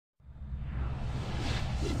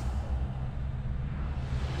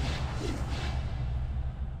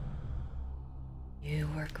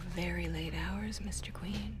work very late hours, Mr.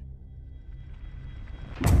 Queen.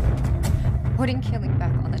 Putting killing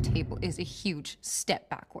Beth on the table is a huge step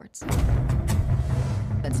backwards.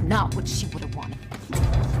 That's not what she would have wanted.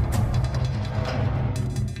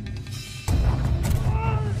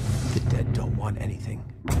 The dead don't want anything.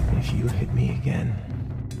 If you hit me again,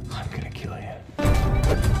 I'm gonna kill you.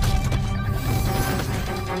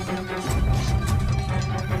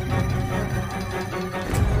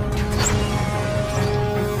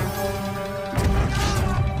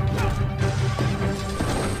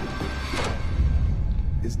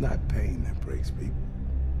 It's not pain that breaks people.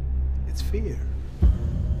 It's fear.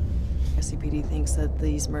 SCPD thinks that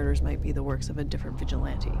these murders might be the works of a different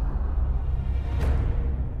vigilante.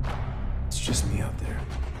 It's just me out there.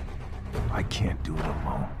 I can't do it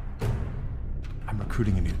alone. I'm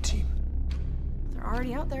recruiting a new team. They're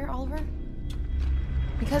already out there, Oliver.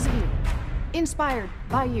 Because of you. Inspired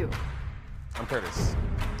by you. I'm Curtis.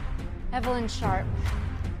 Evelyn Sharp.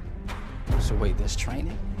 So wait, there's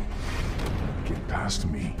training? Get past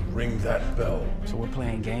me. Ring that bell. So we're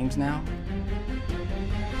playing games now?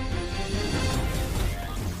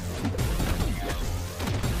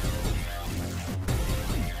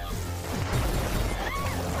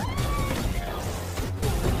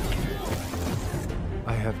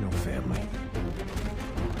 I have no family.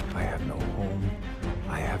 I have no home.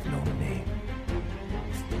 I have no name.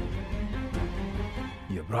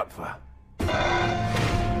 You're Bratva.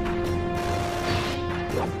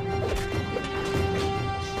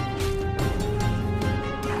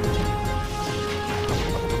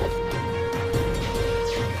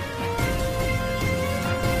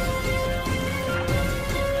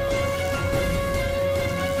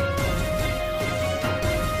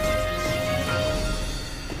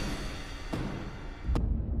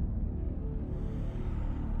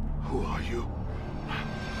 Who are you?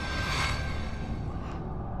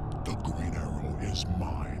 The Green Arrow is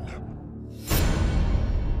mine.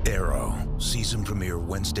 Arrow, season premiere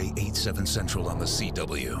Wednesday, 8/7 Central on the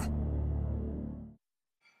CW.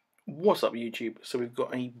 What's up, YouTube? So we've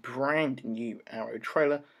got a brand new Arrow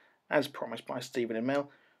trailer, as promised by Stephen Amell,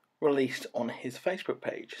 released on his Facebook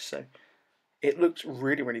page. So it looks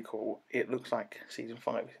really, really cool. It looks like season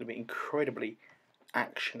 5 is going to be incredibly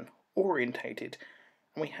action orientated.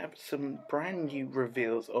 And we have some brand new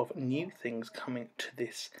reveals of new things coming to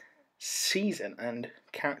this season and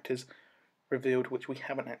characters revealed which we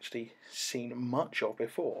haven't actually seen much of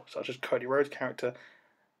before, such as Cody Rhodes' character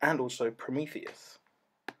and also Prometheus.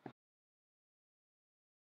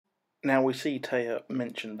 Now we see Thea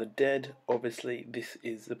mention the dead. Obviously this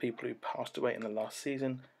is the people who passed away in the last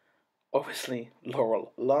season. Obviously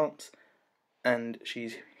Laurel Lance, and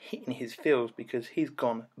she's hitting his feels because he's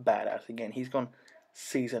gone badass again. He's gone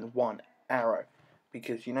season 1 Arrow,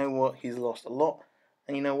 because you know what, he's lost a lot,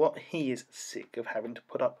 and you know what, he is sick of having to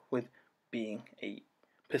put up with being a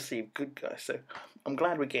perceived good guy. So I'm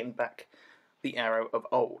glad we're getting back the Arrow of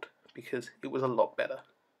old, because it was a lot better.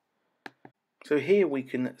 So here we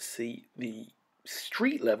can see the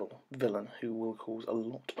street level villain who will cause a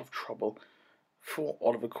lot of trouble for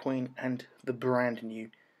Oliver Queen and the brand new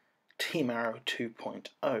Team Arrow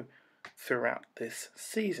 2.0 throughout this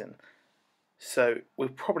season. So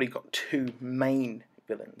we've probably got two main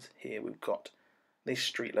villains here. We've got this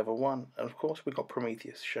street level one, and of course we've got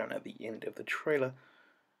Prometheus shown at the end of the trailer.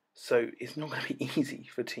 So it's not going to be easy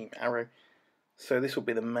for Team Arrow. So this will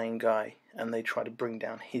be the main guy, and they try to bring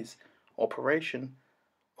down his operation,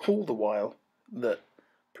 all the while that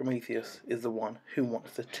Prometheus is the one who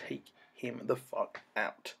wants to take him the fuck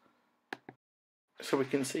out. So we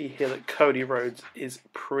can see here that Cody Rhodes is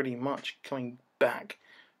pretty much coming back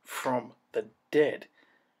from the dead.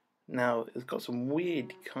 Now it's got some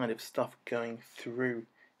weird kind of stuff going through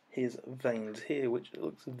his veins here, which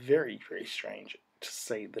looks very, very strange to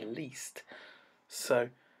say the least. So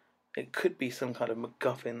it could be some kind of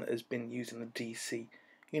MacGuffin that has been used in the DC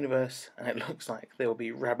universe, and it looks like there will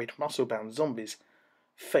be rabid muscle-bound zombies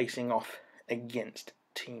facing off against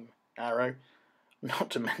Team Arrow, not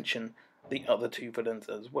to mention the other two villains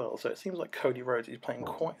as well. So it seems like Cody Rhodes is playing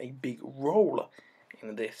quite a big role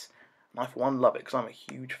in this, and I for one love it because I'm a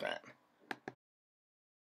huge fan.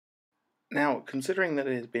 Now, considering that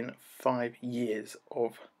it has been 5 years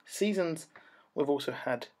of seasons, we've also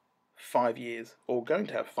had 5 years, or going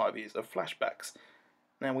to have 5 years of flashbacks.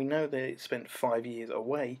 Now we know they spent 5 years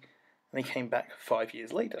away, and they came back 5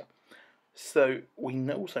 years later. So we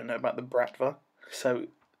also know about the Bratva, so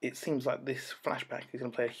it seems like this flashback is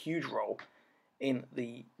going to play a huge role in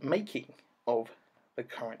the making of the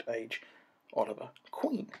current age Oliver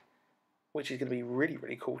Queen, which is going to be really,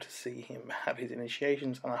 really cool to see him have his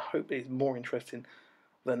initiations, and I hope it is more interesting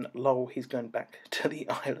then Laurel, he's going back to the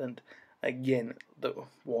island again that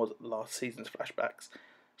was last season's flashbacks.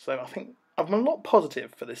 So I think I'm a lot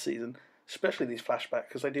positive for this season, especially these flashbacks,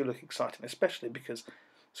 because they do look exciting, especially because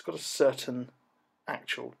it's got a certain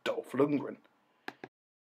actual Dolph Lundgren.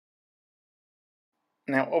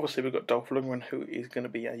 Now, obviously, we've got Dolph Lundgren, who is going to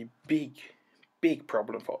be a big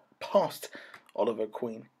problem for past Oliver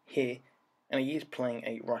Queen here, and he is playing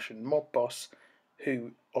a Russian mob boss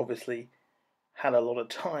who obviously had a lot of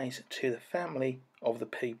ties to the family of the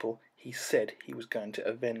people he said he was going to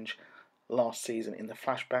avenge last season in the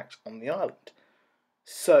flashbacks on the island.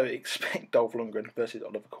 So expect Dolph Lundgren versus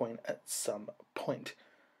Oliver Queen at some point,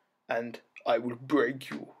 and I will break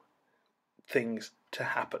you things to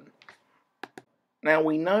happen. Now,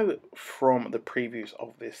 we know from the previews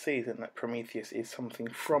of this season that Prometheus is something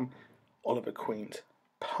from Oliver Queen's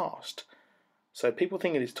past. So people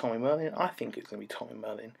think it is Tommy Merlin. I think it's going to be Tommy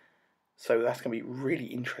Merlin. So that's going to be really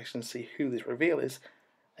interesting to see who this reveal is.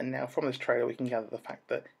 And now from this trailer we can gather the fact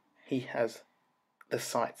that he has the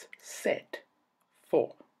sights set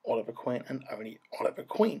for Oliver Queen and only Oliver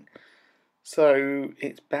Queen. So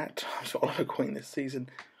it's bad times for Oliver Queen this season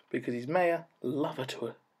because he's mayor, lover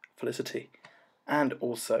to Felicity, and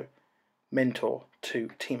also mentor to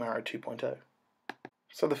Team Arrow 2.0.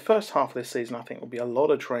 So the first half of this season I think will be a lot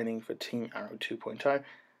of training for Team Arrow 2.0,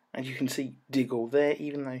 and you can see Diggle there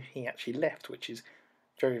even though he actually left, which is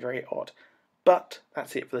very odd. But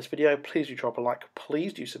that's it for this video. Please do drop a like,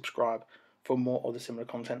 please do subscribe for more of the similar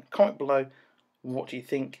content. Comment below what do you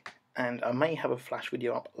think, and I may have a flash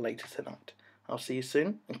video up later tonight. I'll see you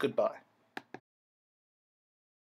soon, and goodbye.